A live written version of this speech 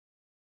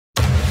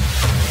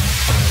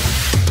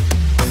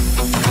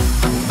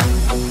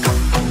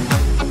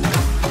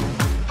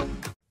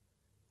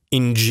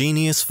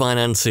Ingenious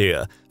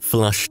financier,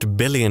 flushed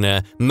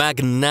billionaire,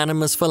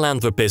 magnanimous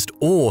philanthropist,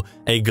 or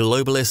a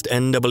globalist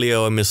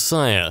NWO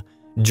messiah,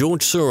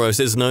 George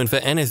Soros is known for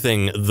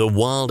anything the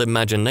wild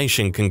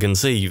imagination can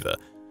conceive.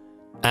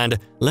 And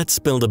let's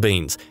spill the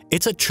beans.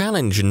 It's a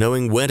challenge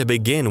knowing where to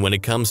begin when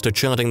it comes to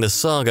charting the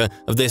saga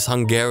of this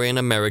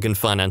Hungarian-American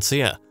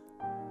financier.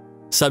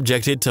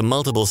 Subjected to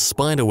multiple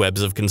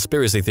spiderwebs of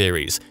conspiracy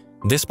theories,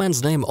 this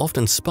man's name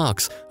often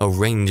sparks a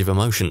range of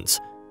emotions.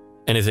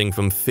 Anything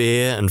from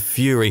fear and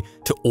fury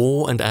to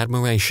awe and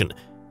admiration,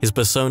 his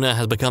persona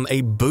has become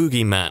a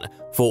bogey-man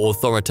for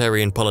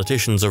authoritarian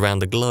politicians around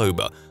the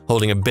globe,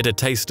 holding a bitter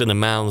taste in the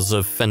mouths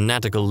of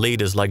fanatical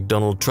leaders like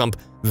Donald Trump,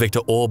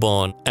 Viktor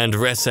Orban, and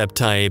Recep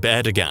Tayyip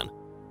Erdogan.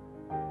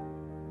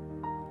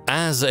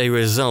 As a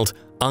result,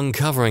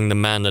 uncovering the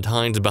man that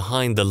hides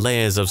behind the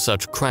layers of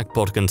such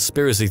crackpot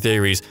conspiracy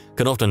theories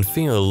can often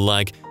feel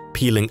like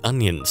peeling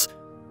onions.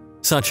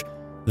 Such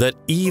that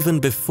even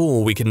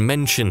before we can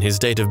mention his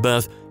date of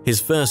birth, his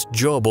first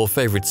job or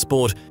favorite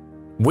sport,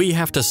 we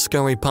have to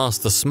scurry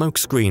past the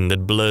smokescreen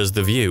that blurs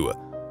the view.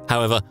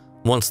 However,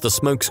 once the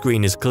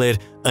smokescreen is cleared,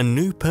 a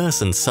new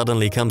person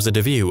suddenly comes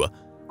into view.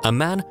 A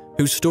man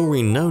whose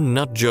story no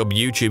nutjob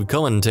YouTube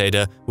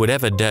commentator would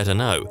ever dare to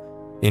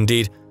know.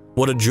 Indeed,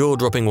 what a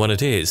jaw-dropping one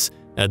it is,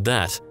 at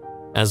that,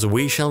 as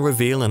we shall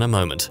reveal in a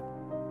moment.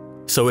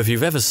 So if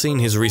you've ever seen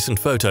his recent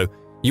photo,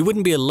 you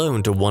wouldn't be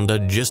alone to wonder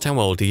just how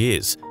old he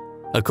is.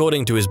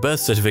 According to his birth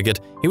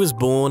certificate, he was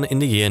born in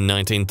the year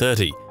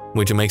 1930,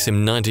 which makes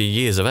him 90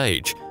 years of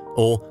age,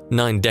 or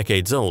 9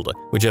 decades old,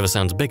 whichever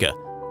sounds bigger.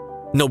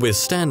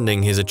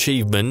 Notwithstanding his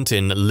achievement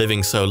in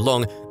living so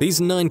long,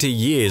 these 90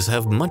 years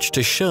have much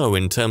to show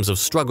in terms of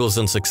struggles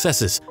and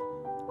successes.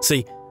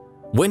 See,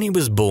 when he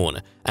was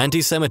born,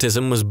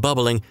 anti-Semitism was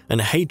bubbling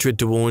and hatred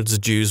towards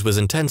Jews was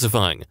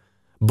intensifying.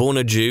 Born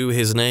a Jew,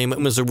 his name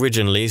was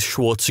originally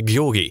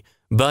Schwarz-Georgi,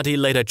 but he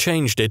later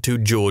changed it to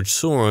George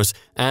Soros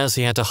as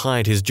he had to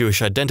hide his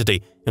Jewish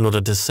identity in order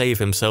to save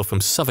himself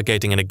from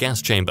suffocating in a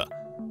gas chamber.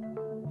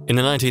 In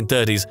the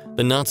 1930s,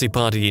 the Nazi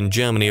Party in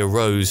Germany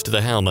arose to the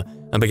helm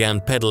and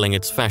began peddling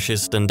its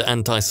fascist and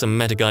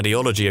anti-Semitic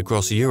ideology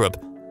across Europe.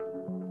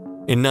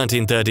 In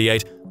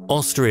 1938,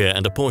 Austria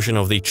and a portion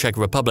of the Czech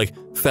Republic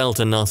fell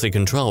to Nazi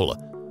control.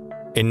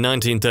 In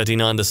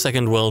 1939, the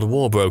Second World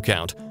War broke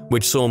out,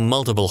 which saw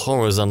multiple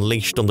horrors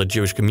unleashed on the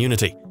Jewish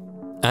community.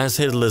 As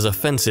Hitler's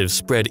offensive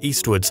spread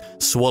eastwards,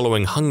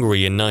 swallowing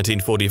Hungary in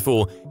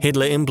 1944,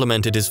 Hitler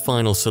implemented his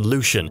final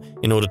solution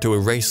in order to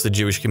erase the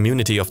Jewish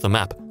community off the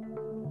map.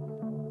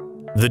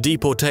 The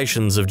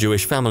deportations of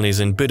Jewish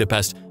families in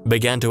Budapest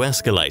began to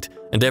escalate,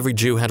 and every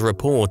Jew had a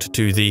report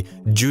to the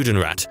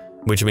Judenrat,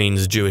 which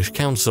means Jewish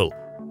Council.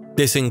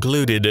 This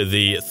included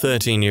the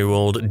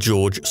 13-year-old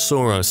George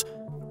Soros,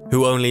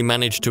 who only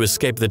managed to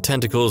escape the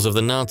tentacles of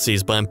the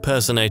Nazis by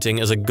impersonating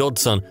as a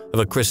godson of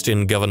a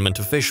Christian government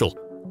official.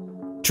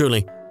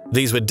 Truly,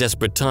 these were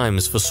desperate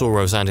times for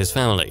Soros and his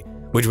family,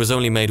 which was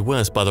only made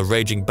worse by the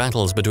raging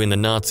battles between the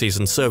Nazis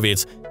and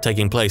Soviets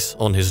taking place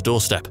on his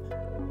doorstep.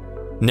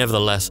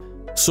 Nevertheless,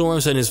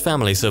 Soros and his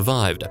family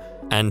survived,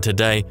 and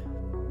today,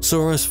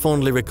 Soros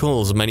fondly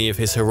recalls many of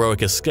his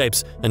heroic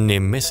escapes and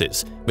near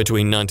misses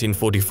between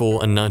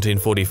 1944 and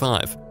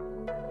 1945.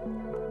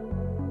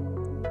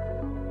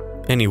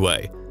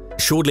 Anyway,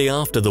 shortly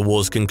after the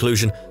war's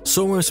conclusion,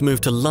 Soros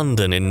moved to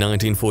London in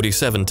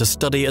 1947 to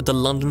study at the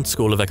London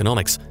School of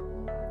Economics.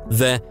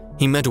 There,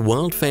 he met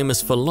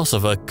world-famous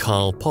philosopher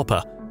Karl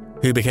Popper,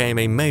 who became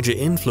a major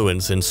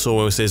influence in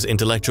Soros's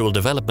intellectual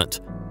development.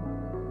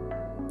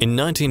 In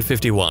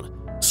 1951,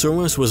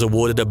 Soros was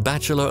awarded a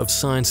Bachelor of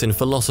Science in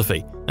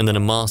Philosophy and then a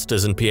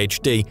Master's and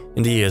PhD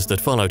in the years that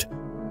followed.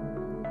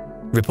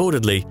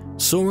 Reportedly,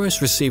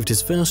 Soros received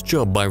his first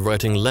job by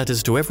writing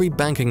letters to every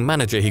banking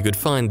manager he could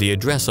find the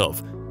address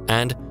of,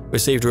 and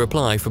received a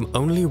reply from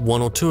only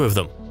 1 or 2 of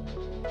them.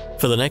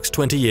 For the next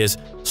 20 years,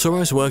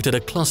 Soros worked at a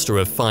cluster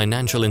of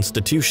financial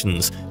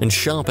institutions and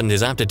sharpened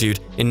his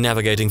aptitude in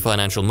navigating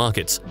financial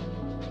markets.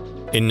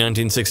 In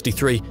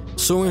 1963,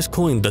 Soros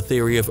coined the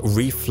theory of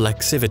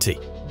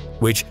reflexivity,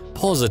 which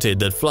posited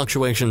that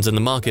fluctuations in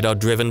the market are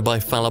driven by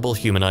fallible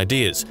human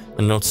ideas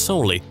and not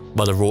solely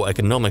by the raw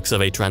economics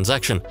of a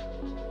transaction.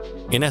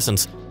 In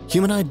essence,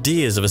 human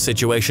ideas of a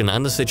situation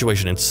and the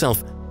situation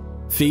itself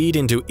feed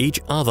into each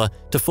other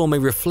to form a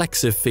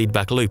reflexive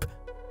feedback loop,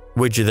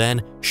 which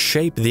then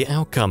shape the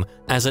outcome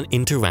as an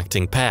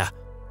interacting pair.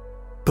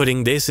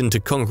 Putting this into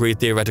concrete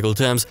theoretical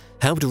terms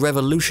helped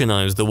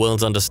revolutionize the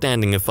world's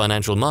understanding of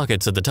financial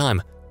markets at the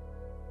time.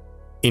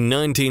 In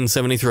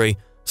 1973,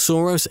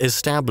 Soros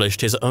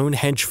established his own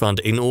hedge fund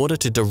in order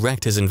to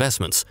direct his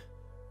investments.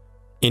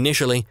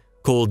 Initially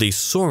called the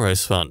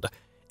Soros Fund,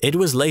 it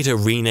was later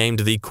renamed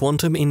the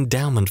Quantum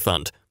Endowment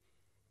Fund.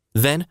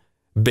 Then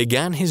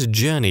began his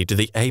journey to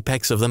the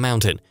apex of the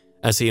mountain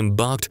as he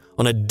embarked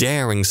on a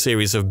daring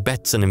series of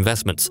bets and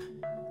investments.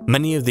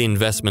 Many of the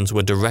investments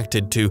were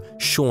directed to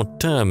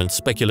short-term and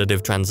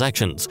speculative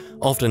transactions,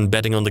 often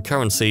betting on the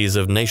currencies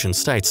of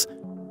nation-states.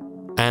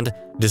 and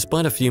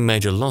despite a few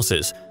major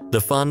losses,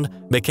 the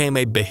fund became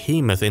a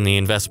behemoth in the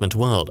investment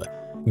world,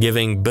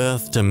 giving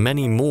birth to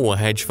many more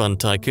hedge fund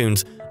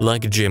tycoons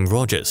like Jim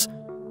Rogers.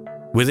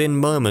 Within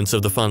moments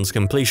of the fund's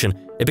completion,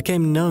 it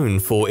became known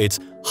for its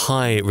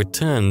high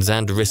returns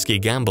and risky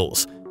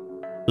gambles.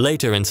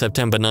 Later in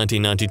September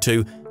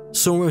 1992,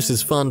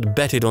 Soros' fund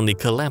betted on the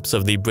collapse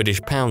of the British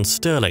pound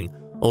sterling,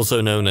 also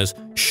known as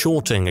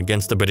shorting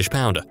against the British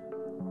pound.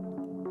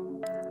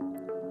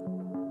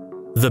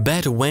 The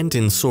bet went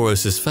in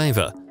Soros'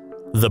 favor.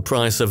 The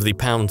price of the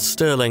pound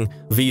sterling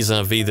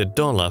vis-à-vis the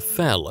dollar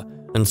fell,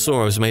 and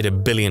Soros made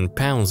 £1 billion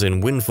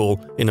in windfall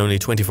in only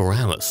 24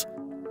 hours.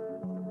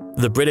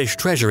 The British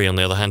Treasury, on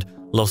the other hand,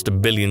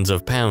 lost billions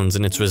of pounds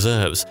in its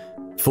reserves,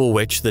 for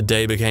which the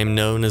day became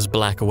known as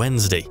Black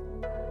Wednesday.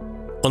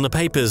 On the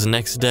papers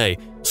next day,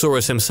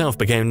 Soros himself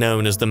became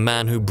known as the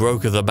man who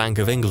broke the Bank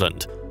of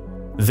England.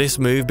 This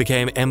move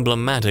became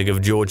emblematic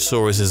of George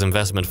Soros'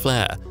 investment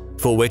flair,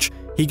 for which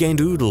he gained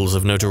oodles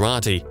of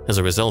notoriety as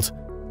a result.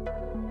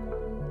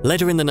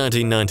 Later in the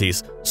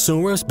 1990s,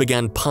 Soros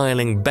began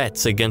piling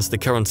bets against the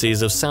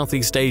currencies of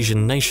Southeast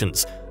Asian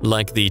nations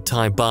like the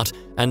Thai baht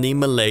and the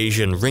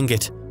Malaysian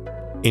ringgit.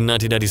 In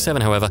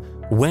 1997, however,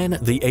 when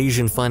the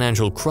Asian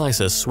financial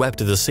crisis swept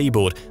the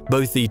seaboard,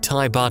 both the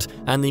Thai baht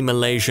and the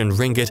Malaysian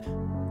ringgit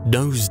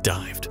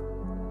nosedived.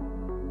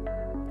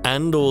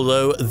 And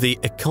although the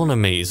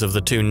economies of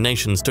the two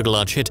nations took a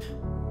large hit,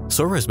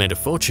 Soros made a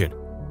fortune,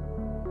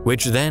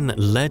 which then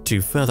led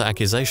to further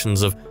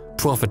accusations of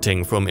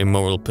profiting from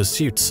immoral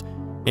pursuits.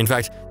 In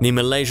fact, the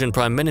Malaysian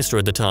Prime Minister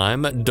at the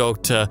time,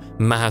 Dr.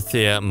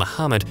 Mahathir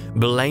Mohamad,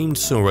 blamed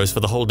Soros for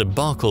the whole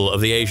debacle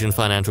of the Asian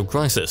financial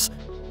crisis.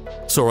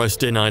 Soros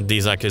denied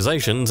these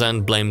accusations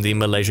and blamed the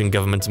Malaysian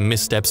government's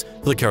missteps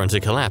for the currency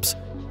collapse.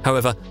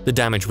 However, the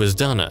damage was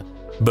done,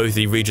 both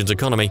the region's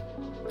economy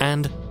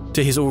and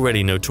to his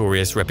already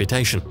notorious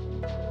reputation.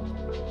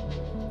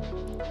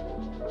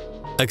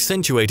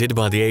 Accentuated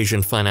by the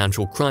Asian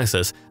financial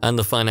crisis and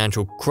the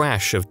financial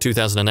crash of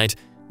 2008,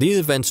 these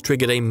events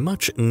triggered a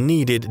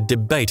much-needed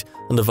debate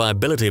on the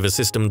viability of a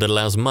system that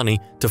allows money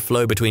to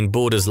flow between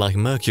borders like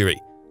mercury.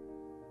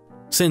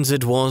 Since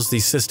it was the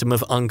system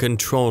of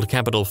uncontrolled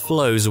capital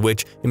flows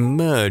which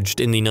emerged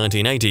in the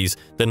 1980s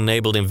that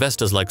enabled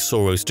investors like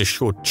Soros to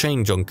short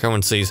change on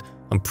currencies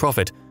and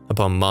profit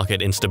upon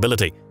market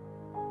instability.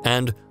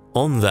 And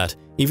on that,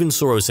 even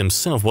Soros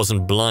himself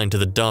wasn't blind to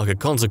the darker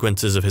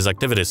consequences of his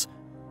activities.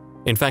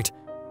 In fact,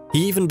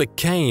 he even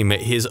became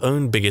his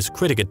own biggest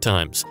critic at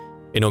times.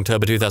 In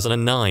October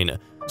 2009,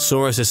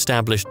 Soros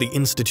established the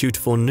Institute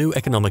for New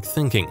Economic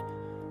Thinking.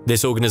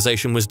 This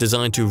organization was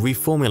designed to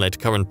reformulate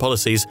current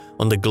policies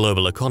on the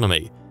global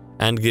economy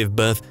and give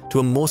birth to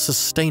a more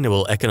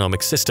sustainable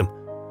economic system.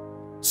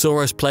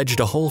 Soros pledged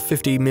a whole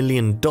 $50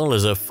 million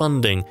of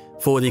funding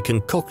for the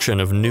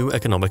concoction of new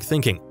economic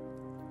thinking.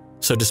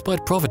 So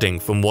despite profiting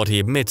from what he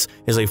admits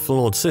is a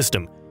flawed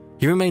system,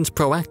 he remains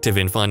proactive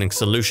in finding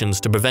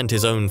solutions to prevent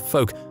his own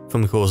folk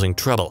from causing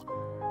trouble.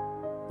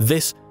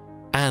 This,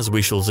 as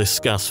we shall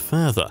discuss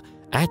further,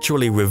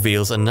 actually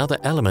reveals another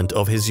element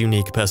of his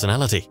unique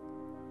personality.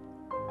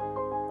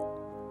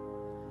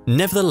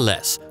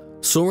 Nevertheless,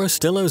 Soros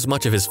still owes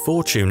much of his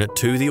fortune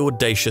to the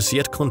audacious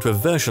yet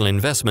controversial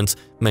investments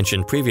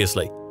mentioned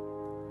previously.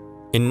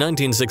 In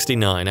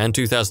 1969 and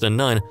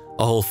 2009,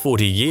 a whole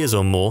 40 years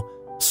or more,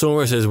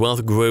 Soros'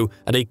 wealth grew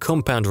at a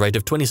compound rate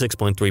of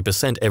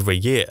 26.3% every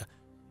year.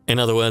 In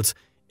other words,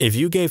 if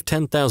you gave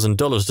 $10,000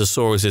 to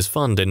Soros'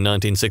 fund in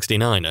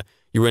 1969,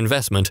 your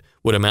investment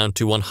would amount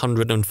to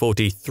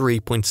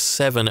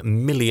 $143.7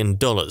 million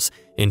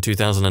in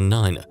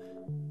 2009.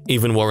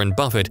 Even Warren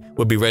Buffett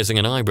would be raising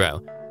an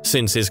eyebrow,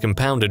 since his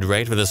compounded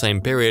rate for the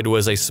same period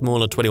was a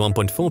smaller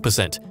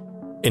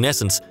 21.4%. In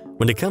essence,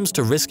 when it comes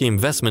to risky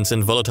investments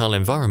in volatile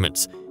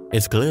environments,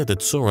 it's clear that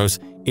Soros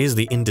is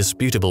the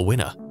indisputable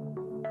winner.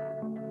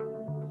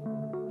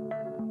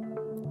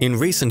 In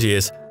recent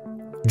years,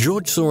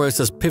 George Soros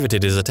has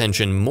pivoted his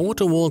attention more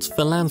towards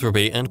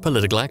philanthropy and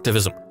political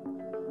activism.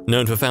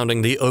 Known for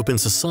founding the Open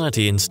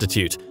Society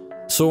Institute,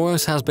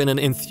 Soros has been an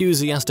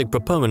enthusiastic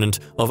proponent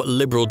of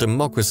liberal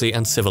democracy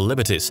and civil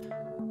liberties.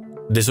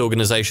 This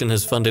organization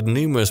has funded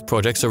numerous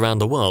projects around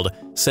the world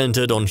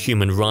centered on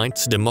human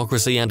rights,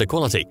 democracy, and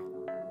equality.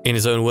 In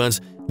his own words,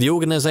 the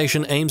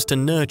organization aims to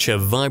nurture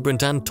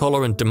vibrant and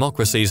tolerant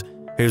democracies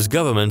whose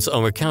governments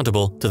are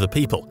accountable to the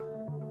people.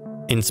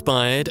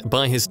 Inspired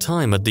by his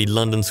time at the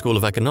London School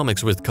of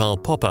Economics with Karl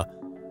Popper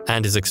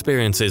and his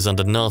experiences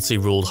under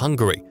Nazi-ruled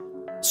Hungary,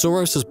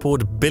 Soros has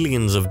poured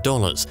billions of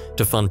dollars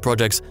to fund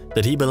projects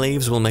that he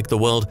believes will make the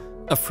world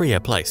a freer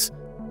place.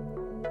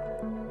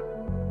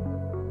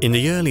 In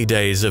the early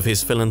days of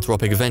his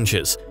philanthropic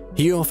ventures,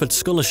 he offered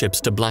scholarships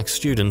to black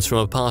students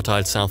from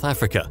apartheid South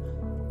Africa,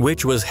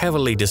 which was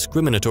heavily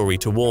discriminatory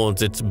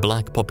towards its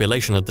black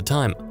population at the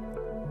time.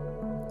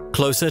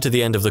 Closer to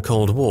the end of the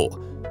Cold War,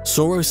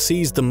 Soros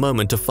seized the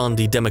moment to fund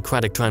the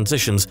democratic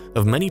transitions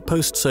of many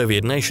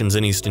post-Soviet nations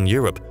in Eastern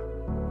Europe.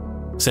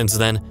 Since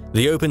then,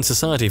 the Open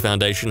Society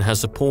Foundation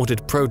has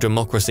supported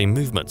pro-democracy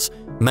movements,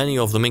 many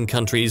of them in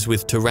countries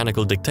with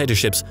tyrannical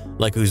dictatorships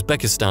like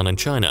Uzbekistan and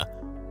China.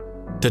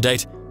 To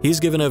date,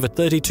 he's given over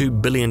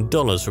 $32 billion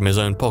from his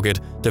own pocket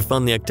to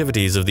fund the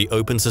activities of the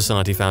Open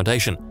Society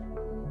Foundation.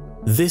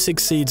 This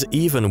exceeds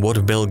even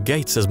what Bill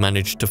Gates has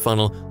managed to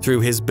funnel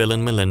through his Bill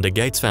and Melinda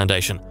Gates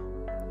Foundation.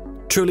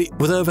 Truly,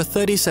 with over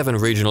 37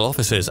 regional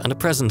offices and a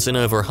presence in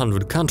over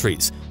 100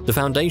 countries, the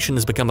foundation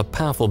has become a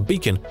powerful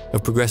beacon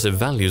of progressive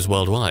values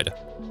worldwide.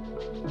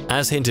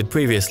 As hinted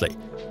previously,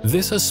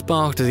 this has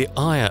sparked the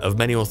ire of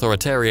many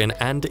authoritarian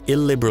and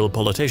illiberal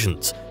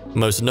politicians,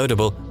 most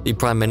notable the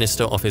Prime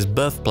Minister of his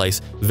birthplace,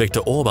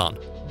 Viktor Orban.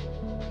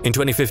 In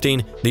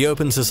 2015, the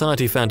Open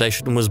Society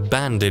Foundation was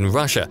banned in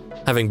Russia,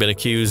 having been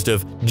accused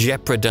of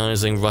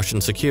jeopardizing Russian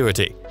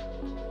security.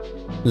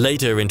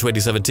 Later in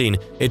 2017,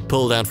 it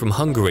pulled out from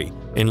Hungary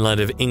in light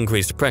of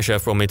increased pressure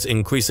from its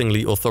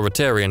increasingly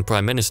authoritarian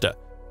Prime Minister.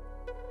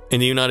 In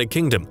the United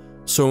Kingdom,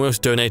 Soros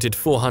donated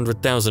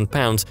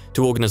 £400,000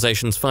 to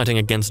organizations fighting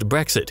against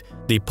Brexit,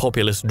 the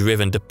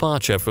populist-driven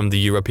departure from the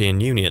European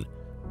Union.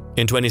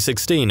 In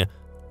 2016,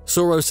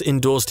 Soros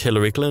endorsed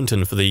Hillary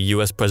Clinton for the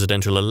US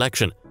presidential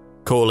election,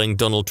 calling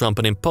Donald Trump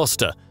an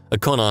imposter, a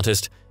con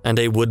artist, and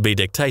a would-be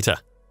dictator.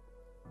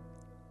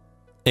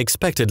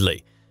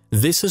 Expectedly,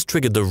 this has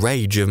triggered the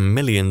rage of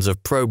millions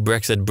of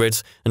pro-Brexit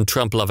Brits and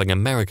Trump-loving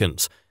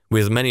Americans,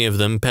 with many of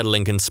them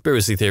peddling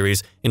conspiracy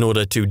theories in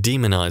order to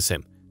demonize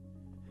him.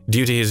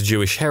 Due to his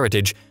Jewish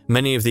heritage,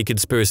 many of the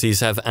conspiracies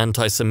have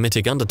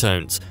anti-Semitic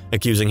undertones,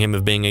 accusing him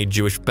of being a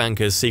Jewish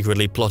banker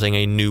secretly plotting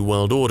a new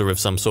world order of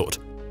some sort.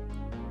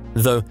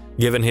 Though,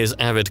 given his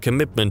avid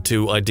commitment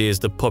to ideas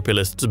the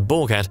populists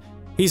balk at,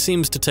 he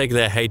seems to take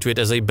their hatred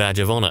as a badge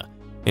of honor.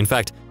 In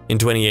fact, in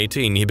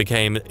 2018, he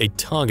became a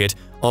target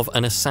of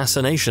an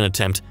assassination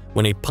attempt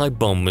when a pipe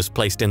bomb was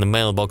placed in the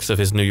mailbox of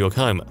his New York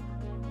home.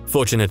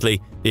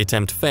 Fortunately, the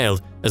attempt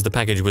failed as the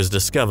package was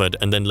discovered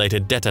and then later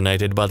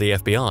detonated by the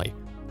FBI.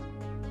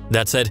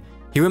 That said,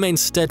 he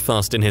remains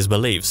steadfast in his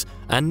beliefs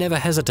and never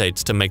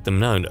hesitates to make them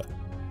known.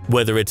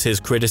 Whether it's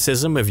his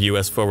criticism of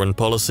US foreign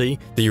policy,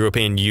 the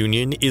European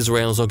Union,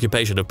 Israel's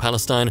occupation of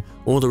Palestine,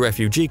 or the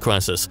refugee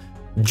crisis,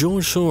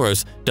 George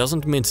Soros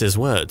doesn't mince his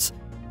words.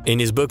 In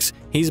his books,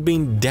 he's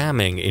been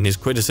damning in his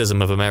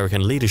criticism of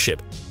American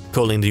leadership,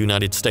 calling the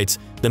United States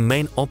the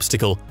main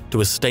obstacle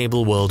to a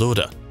stable world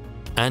order.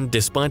 And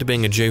despite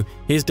being a Jew,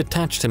 he's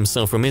detached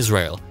himself from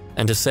Israel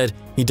and has said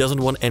he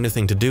doesn't want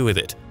anything to do with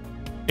it.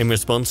 In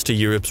response to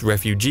Europe's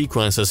refugee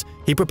crisis,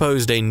 he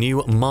proposed a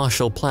new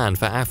Marshall Plan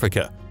for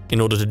Africa in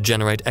order to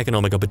generate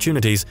economic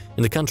opportunities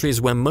in the countries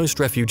where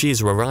most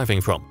refugees are arriving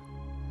from.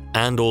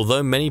 And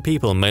although many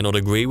people may not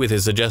agree with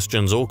his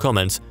suggestions or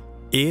comments,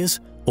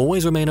 ears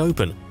always remain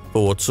open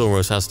for what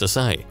Soros has to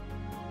say.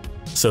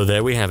 So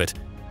there we have it.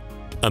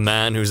 A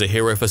man who's a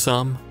hero for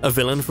some, a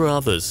villain for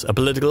others, a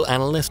political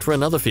analyst for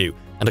another few,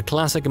 and a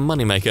classic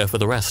moneymaker for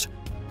the rest.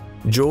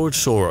 George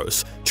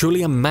Soros,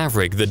 truly a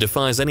maverick that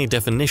defies any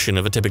definition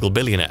of a typical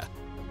billionaire.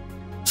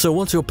 So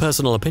what's your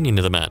personal opinion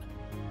of the man?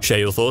 Share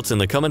your thoughts in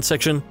the comment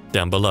section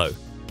down below.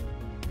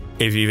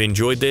 If you've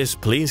enjoyed this,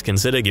 please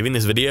consider giving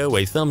this video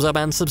a thumbs up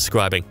and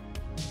subscribing.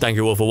 Thank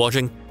you all for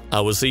watching. I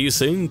will see you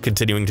soon,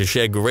 continuing to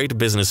share great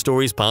business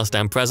stories past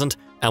and present,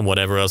 and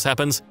whatever else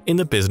happens in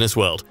the business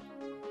world.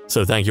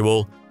 So thank you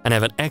all, and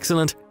have an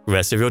excellent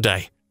rest of your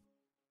day.